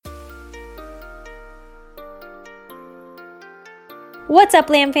What's up,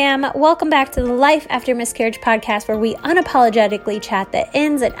 Lamb Fam? Welcome back to the Life After Miscarriage podcast, where we unapologetically chat the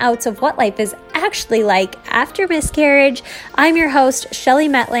ins and outs of what life is actually like after miscarriage. I'm your host, Shelly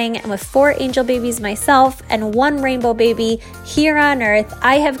Metling, and with 4 angel babies myself and 1 rainbow baby here on earth,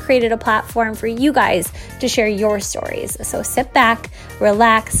 I have created a platform for you guys to share your stories. So sit back,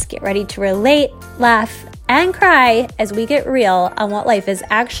 relax, get ready to relate, laugh, and cry as we get real on what life is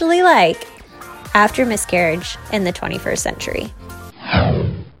actually like after miscarriage in the 21st century.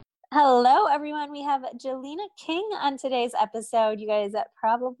 Hello, everyone. We have Jelena King on today's episode. You guys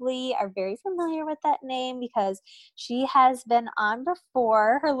probably are very familiar with that name because she has been on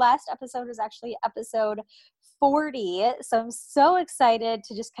before. Her last episode was actually episode 40. So I'm so excited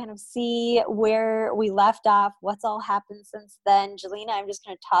to just kind of see where we left off, what's all happened since then. Jelena, I'm just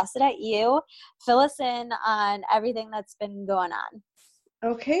going to toss it at you. Fill us in on everything that's been going on.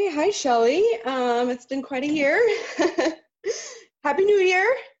 Okay. Hi, Shelly. It's been quite a year. Happy New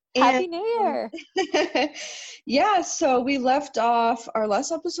Year. Happy New Year. Yeah, so we left off, our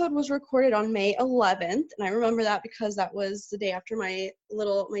last episode was recorded on May 11th, and I remember that because that was the day after my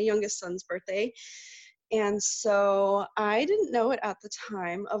youngest son's birthday. And so I didn't know it at the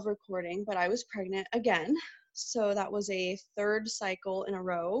time of recording, but I was pregnant again. So that was a 3rd cycle in a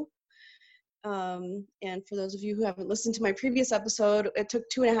row. And for those of you who haven't listened to my previous episode, it took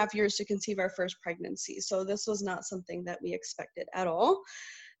 2.5 years to conceive our first pregnancy. So this was not something that we expected at all.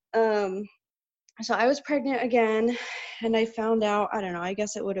 So I was pregnant again, and I found out, I don't know, I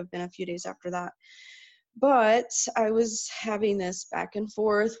guess it would have been a few days after that, but I was having this back and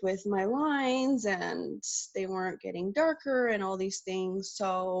forth with my lines, and they weren't getting darker and all these things.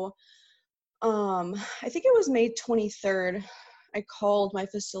 So, I think it was May 23rd, I called my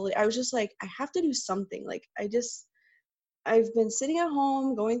facility. I was just like, I have to do something. Like, I've been sitting at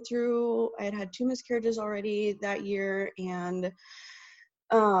home going through, I had 2 miscarriages already that year, and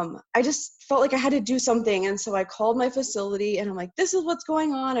I just felt like I had to do something. And so I called my facility, and I'm like, this is what's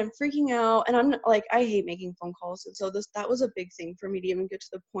going on. I'm freaking out. And I'm like, I hate making phone calls. And so that was a big thing for me to even get to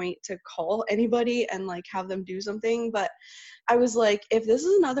the point to call anybody and like have them do something. But I was like, if this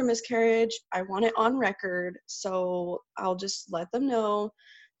is another miscarriage, I want it on record. So I'll just let them know.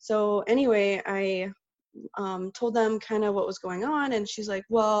 So anyway, I told them kind of what was going on. And she's like,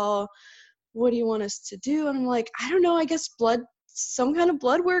 well, what do you want us to do? And I'm like, I don't know, I guess some kind of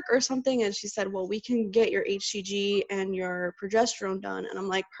blood work or something. And she said, well, we can get your HCG and your progesterone done. And I'm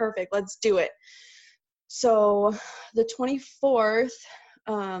like, perfect, let's do it. So the 24th,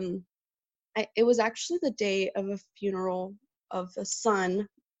 it was actually the day of a funeral of a son.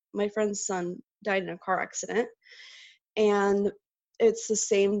 My friend's son died in a car accident. And it's the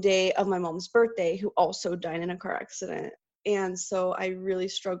same day of my mom's birthday, who also died in a car accident. And so I really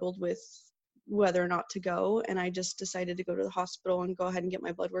struggled with whether or not to go, and I just decided to go to the hospital and go ahead and get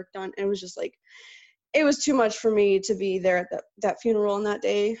my blood work done. And it was just like, it was too much for me to be there at that funeral on that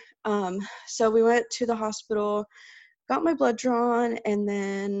day. So we went to the hospital, got my blood drawn, and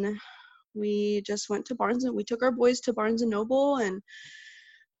then we just went to we took our boys to Barnes & Noble and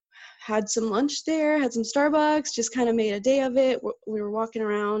had some lunch there, had some Starbucks, just kind of made a day of it. We were walking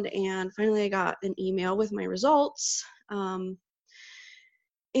around, and finally I got an email with my results.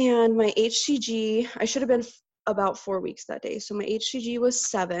 And my HCG, I should have been about 4 weeks that day. So my HCG was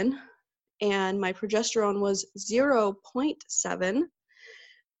 7, and my progesterone was 0.7.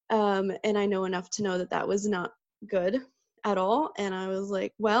 And I know enough to know that was not good at all. And I was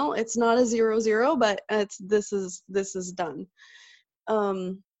like, well, it's not a 0-0, but this is done.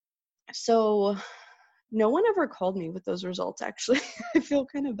 So no one ever called me with those results, actually. I feel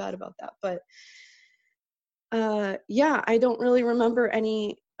kind of bad about that, but yeah, I don't really remember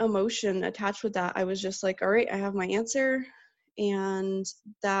any emotion attached with that. I was just like, all right, I have my answer. And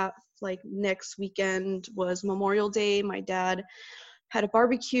that like next weekend was Memorial Day. My dad had a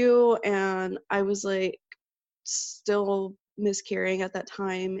barbecue, and I was like still miscarrying at that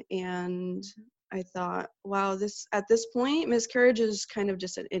time. And I thought, wow, at this point, miscarriage is kind of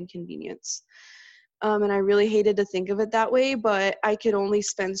just an inconvenience. And I really hated to think of it that way, but I could only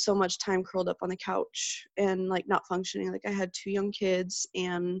spend so much time curled up on the couch and like not functioning. Like I had 2 young kids,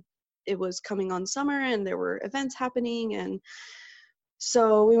 and it was coming on summer, and there were events happening. And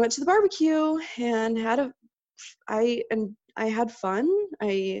so we went to the barbecue and I had fun.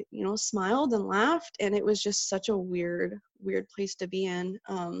 I, smiled and laughed, and it was just such a weird place to be in.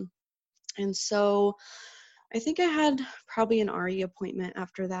 And so I think I had probably an RE appointment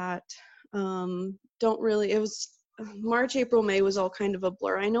after that. It was March, April, May was all kind of a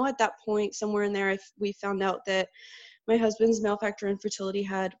blur. I know at that point, somewhere in there, we found out that my husband's male factor infertility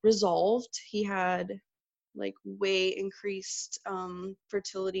had resolved. He had like way increased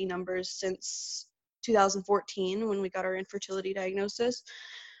fertility numbers since 2014 when we got our infertility diagnosis.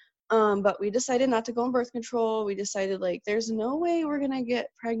 But we decided not to go on birth control. We decided like there's no way we're gonna get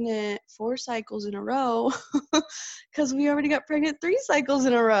pregnant 4 cycles in a row because we already got pregnant 3 cycles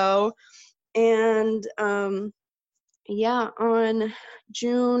in a row. And yeah, on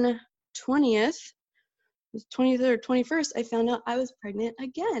June 20th, 20th or 21st, I found out I was pregnant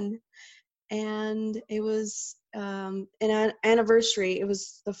again. And it was an anniversary. It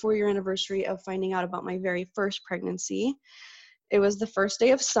was the 4-year anniversary of finding out about my very first pregnancy. It was the first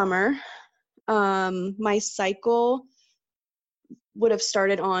day of summer. My cycle would have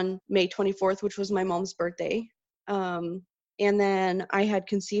started on May 24th, which was my mom's birthday. And then I had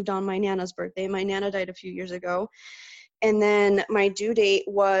conceived on my Nana's birthday. My Nana died a few years ago. And then my due date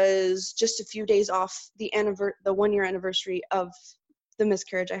was just a few days off the 1-year anniversary of the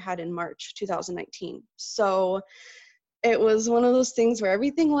miscarriage I had in March 2019. So it was one of those things where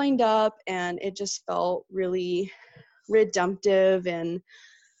everything lined up and it just felt really redemptive. And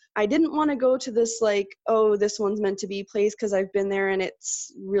I didn't want to go to this like, oh, this one's meant to be place because I've been there and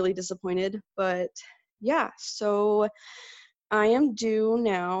it's really disappointed. But yeah, so I am due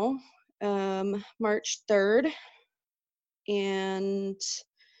now, March 3rd. And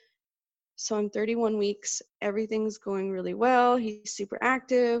so I'm 31 weeks. Everything's going really well. He's super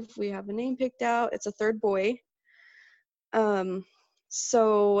active. We have a name picked out. It's a 3rd boy.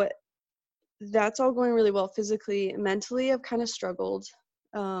 So that's all going really well physically. Mentally, I've kind of struggled.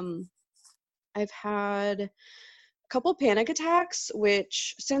 I've had a couple panic attacks,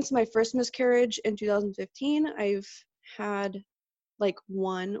 which since my first miscarriage in 2015, I've had like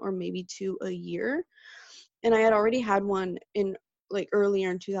 1 or maybe 2 a year. And I had already had one in like earlier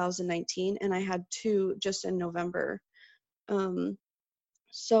in 2019, and I had 2 just in November.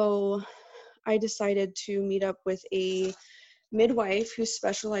 So I decided to meet up with a midwife who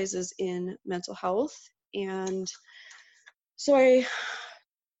specializes in mental health. And so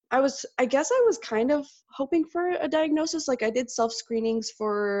I guess I was kind of hoping for a diagnosis. Like I did self-screenings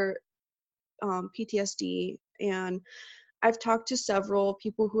for PTSD, and I've talked to several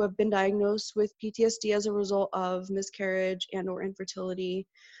people who have been diagnosed with PTSD as a result of miscarriage and or infertility.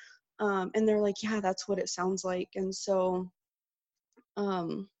 And they're like, yeah, that's what it sounds like. And so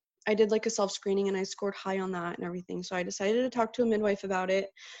I did like a self-screening and I scored high on that and everything. So I decided to talk to a midwife about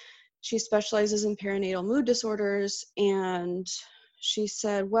it. She specializes in perinatal mood disorders. And she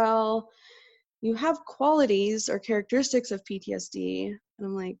said, well, you have qualities or characteristics of PTSD. And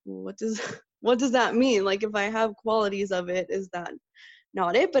I'm like, what does that mean? Like, if I have qualities of it, is that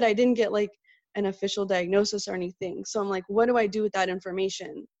not it? But I didn't get like an official diagnosis or anything. So I'm like, what do I do with that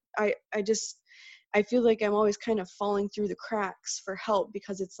information? I feel like I'm always kind of falling through the cracks for help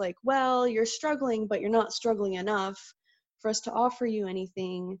because it's like, well, you're struggling, but you're not struggling enough for us to offer you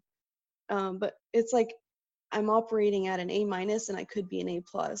anything. But it's like I'm operating at an A- and I could be an A+.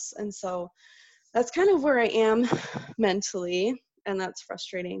 And so that's kind of where I am mentally, and that's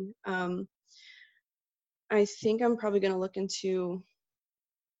frustrating. I think I'm probably going to look into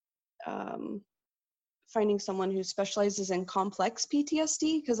finding someone who specializes in complex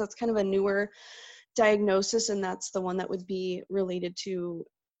PTSD, because that's kind of a newer diagnosis, and that's the one that would be related to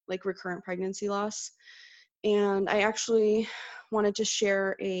like recurrent pregnancy loss. And I actually wanted to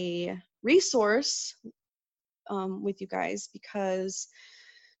share a resource with you guys because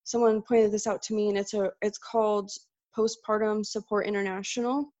someone pointed this out to me, and it's called Postpartum Support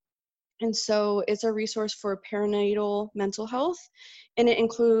International. And so it's a resource for perinatal mental health, and it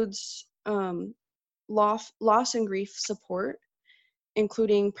includes loss and grief support,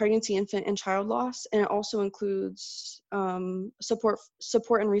 including pregnancy, infant, and child loss. And it also includes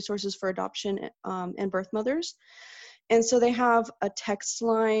support and resources for adoption and birth mothers. And so they have a text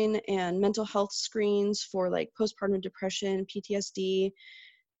line and mental health screens for like postpartum depression, PTSD,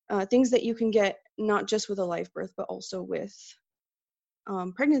 things that you can get not just with a live birth, but also with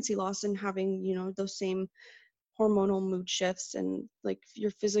pregnancy loss and having, those same hormonal mood shifts and like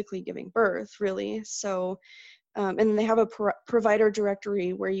you're physically giving birth, really. So, and they have a provider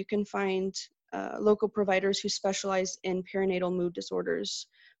directory where you can find local providers who specialize in perinatal mood disorders,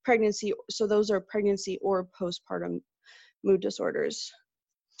 pregnancy. So those are pregnancy or postpartum mood disorders.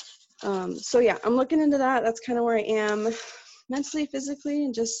 So yeah, I'm looking into that. That's kind of where I am mentally, physically,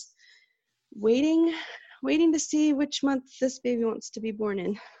 and just waiting to see which month this baby wants to be born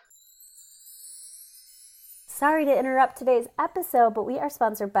in. Sorry to interrupt today's episode, but we are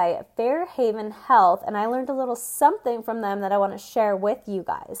sponsored by Fairhaven Health, and I learned a little something from them that I want to share with you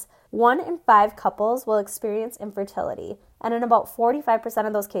guys. 1 in 5 couples will experience infertility, And in about 45%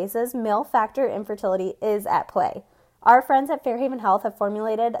 of those cases, male factor infertility is at play. Our friends at Fairhaven Health have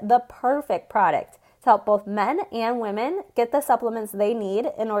formulated the perfect product to help both men and women get the supplements they need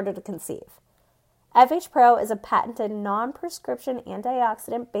in order to conceive. FH Pro is a patented non-prescription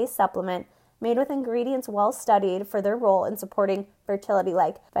antioxidant-based supplement made with ingredients well studied for their role in supporting fertility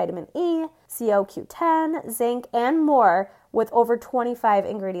like vitamin E, CoQ10, zinc, and more, with over 25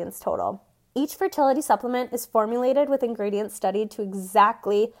 ingredients total. Each fertility supplement is formulated with ingredients studied to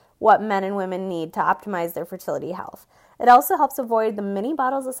exactly what men and women need to optimize their fertility health. It also helps avoid the mini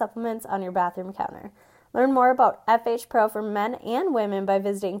bottles of supplements on your bathroom counter. Learn more about FH Pro for men and women by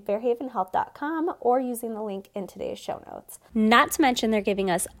visiting fairhavenhealth.com or using the link in today's show notes. Not to mention they're giving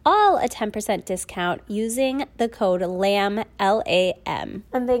us all a 10% discount using the code LAM, L-A-M.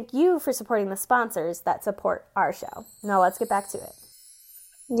 And thank you for supporting the sponsors that support our show. Now let's get back to it.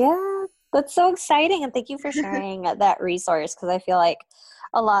 Yeah, that's so exciting. And thank you for sharing that resource, because I feel like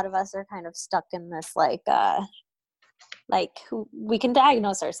a lot of us are kind of stuck in this we can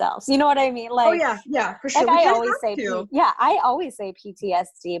diagnose ourselves. You know what I mean? Like, oh yeah, for sure. Like I always say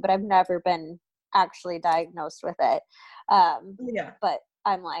PTSD, but I've never been actually diagnosed with it. But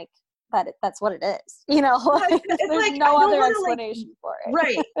I'm like, that's what it is. You know, there's like, no other explanation for it.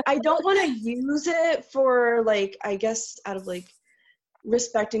 Right. I don't want to use it for I guess out of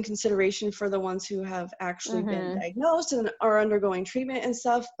respect and consideration for the ones who have actually been diagnosed and are undergoing treatment and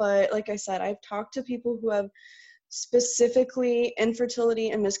stuff. But like I said, I've talked to people who have specifically infertility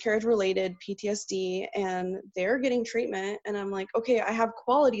and miscarriage related PTSD, and they're getting treatment, and I'm like, okay, I have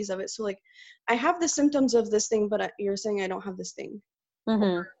qualities of it, so I have the symptoms of this thing, but you're saying I don't have this thing.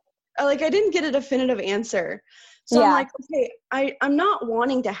 I didn't get a definitive answer, so I'm like, okay, I'm not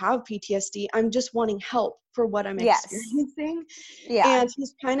wanting to have PTSD, I'm just wanting help for what I'm experiencing. And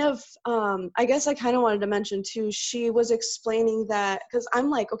she's kind of I guess I kind of wanted to mention too, she was explaining that, because I'm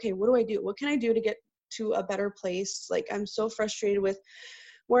like, okay, what do I do, what can I do to get to a better place? I'm so frustrated with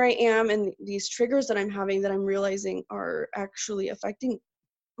where I am and these triggers that I'm having that I'm realizing are actually affecting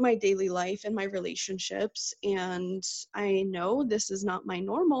my daily life and my relationships, and I know this is not my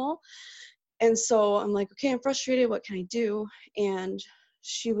normal. And so I'm like, okay, I'm frustrated, what can I do? And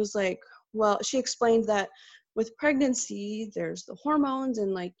she was like, well, she explained that with pregnancy there's the hormones,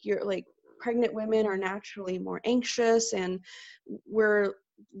 and pregnant women are naturally more anxious, and we're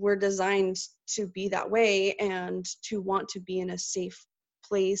designed to be that way and to want to be in a safe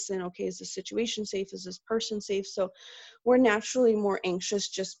place. And okay, is the situation safe? Is this person safe? So we're naturally more anxious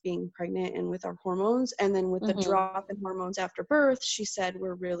just being pregnant and with our hormones. And then with the drop in hormones after birth, she said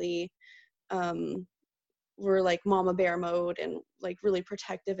we're really, we're like mama bear mode and really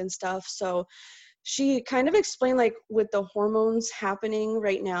protective and stuff. So she kind of explained with the hormones happening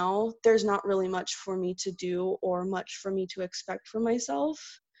right now, there's not really much for me to do or much for me to expect for myself,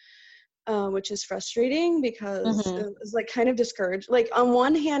 which is frustrating because it's kind of discouraged. On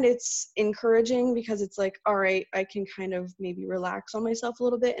one hand, it's encouraging because it's all right, I can kind of maybe relax on myself a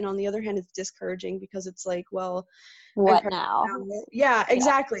little bit. And on the other hand, it's discouraging because it's well, what now? Yeah,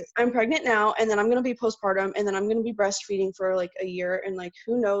 exactly. Yeah. I'm pregnant now, and then I'm going to be postpartum, and then I'm going to be breastfeeding for a year. And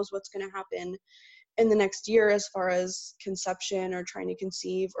who knows what's going to happen in the next year as far as conception or trying to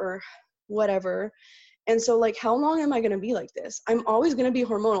conceive or whatever. And so how long am I going to be like this? I'm always going to be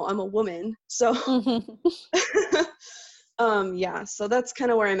hormonal. I'm a woman. So so that's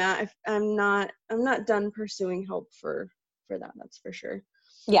kind of where I'm at. I'm not done pursuing help for that. That's for sure.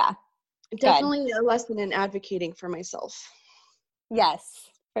 Yeah. Definitely a lesson in advocating for myself. Yes,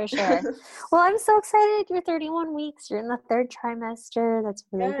 for sure. Well, I'm so excited. You're 31 weeks. You're in the third trimester. That's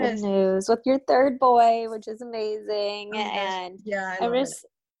really good news with your third boy, which is amazing. And I'm just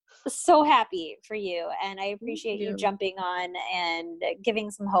so happy for you. And I appreciate you jumping on and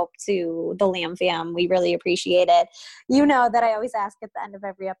giving some hope to the Lamb fam. We really appreciate it. You know that I always ask at the end of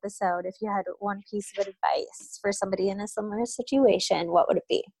every episode, if you had one piece of advice for somebody in a similar situation, what would it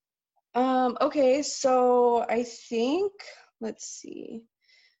be? Okay, so I think, let's see.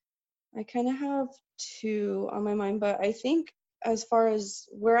 I kind of have two on my mind, but I think as far as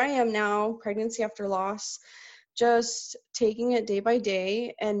where I am now, pregnancy after loss, just taking it day by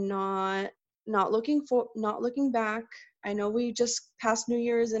day and not looking back. I know we just passed New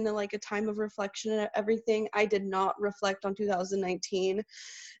Year's and a time of reflection and everything. I did not reflect on 2019.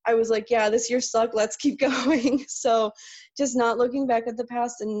 I was like, yeah, this year sucked. Let's keep going. So just not looking back at the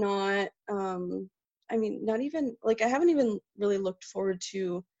past and not not even I haven't even really looked forward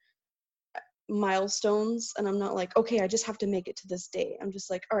to milestones, and I'm not okay, I just have to make it to this day. I'm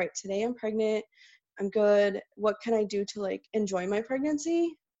just all right, today I'm pregnant, I'm good, what can I do to enjoy my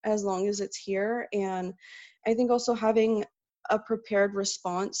pregnancy? as long as it's here. And I think also having a prepared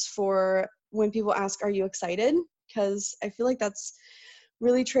response for when people ask, are you excited? Because I feel like that's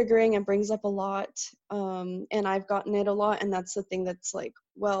really triggering and brings up a lot. And I've gotten it a lot. And that's the thing that's like,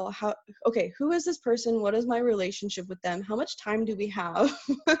 well, who is this person? What is my relationship with them? How much time do we have?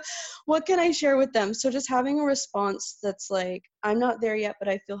 What can I share with them? So just having a response that's like, I'm not there yet, but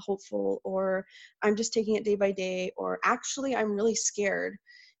I feel hopeful, or I'm just taking it day by day, or actually I'm really scared.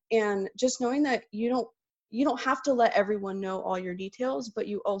 And just knowing that you don't have to let everyone know all your details, but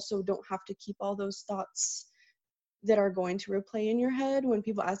you also don't have to keep all those thoughts that are going to replay in your head when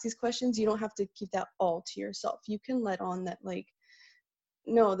people ask these questions. You don't have to keep that all to yourself. You can let on that, like,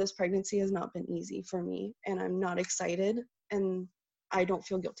 no, this pregnancy has not been easy for me, and I'm not excited, and I don't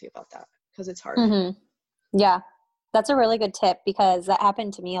feel guilty about that because it's hard. Mm-hmm. Yeah, that's a really good tip, because that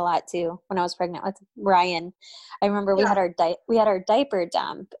happened to me a lot too when I was pregnant with Ryan. I remember we had our diaper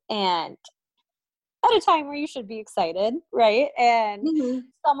dump, and at a time where you should be excited, right? And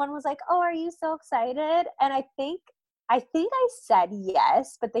someone was like, "Oh, are you so excited?" And I think I said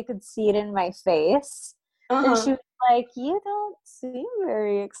yes, but they could see it in my face. And she was like, "You don't seem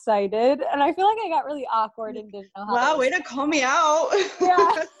very excited." And I feel like I got really awkward and didn't know how. Wow, way to call me out.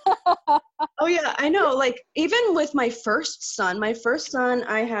 Yeah. Oh yeah, I know. Like, even with my first son,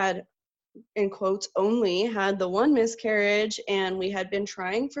 I had, in quotes only, had the one miscarriage, and we had been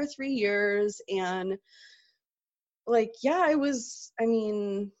trying for 3 years. And like, yeah, I was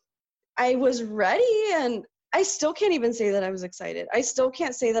ready, and I still can't even say that I was excited. I still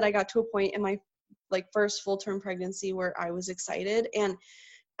can't say that I got to a point in my like first full-term pregnancy where I was excited. And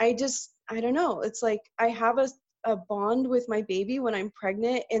I don't know. It's like I have a bond with my baby when I'm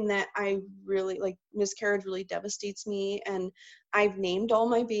pregnant, in that I really, like, miscarriage really devastates me, and I've named all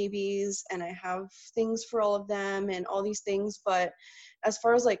my babies, and I have things for all of them and all these things. But as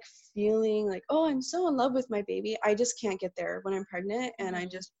far as like feeling like, oh, I'm so in love with my baby, I just can't get there when I'm pregnant. And I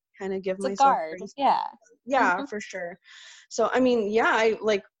just kind of give myself grace. Yeah, for sure. So I mean, yeah,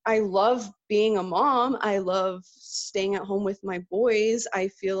 I love being a mom. I love staying at home with my boys. I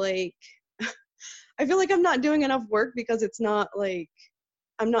feel like I'm not doing enough work because it's not like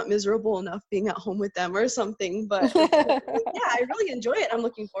I'm not miserable enough being at home with them or something. But yeah, I really enjoy it. I'm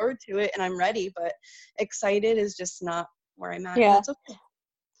looking forward to it, and I'm ready, but excited is just not where I'm at. Yeah. That's okay.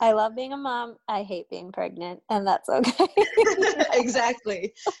 I love being a mom. I hate being pregnant, and that's okay.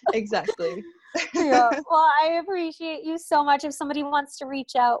 Exactly. Yeah. Well, I appreciate you so much. If somebody wants to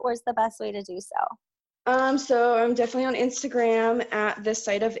reach out, where's the best way to do so? So I'm definitely on Instagram at This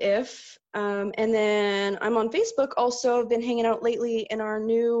Side of If. And then I'm on Facebook also. I've been hanging out lately in our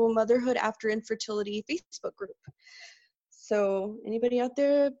new Motherhood After Infertility Facebook group. So anybody out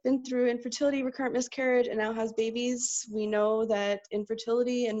there been through infertility, recurrent miscarriage, and now has babies, we know that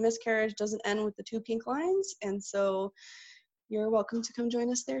infertility and miscarriage doesn't end with the 2 pink lines. And so you're welcome to come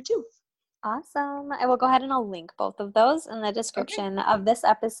join us there too. Awesome. I will go ahead and I'll link both of those in the description of this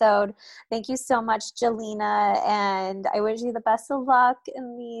episode. Thank you so much, Jelena. And I wish you the best of luck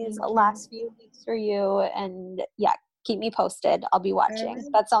in these last few weeks for you. And yeah, keep me posted. I'll be watching.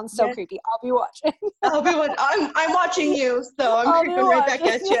 That sounds so creepy. I'll be watching. I'm watching you, so I'm creeping right back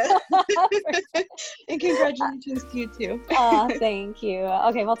at you. And congratulations to you too. Thank you.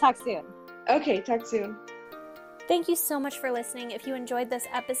 Okay, we'll talk soon. Okay, talk soon. Thank you so much for listening. If you enjoyed this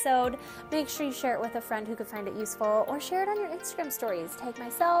episode, make sure you share it with a friend who could find it useful, or share it on your Instagram stories. Tag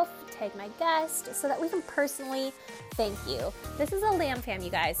myself, tag my guest, so that we can personally thank you. This is a Lamb Fam, you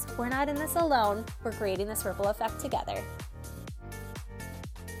guys. We're not in this alone. We're creating this ripple effect together.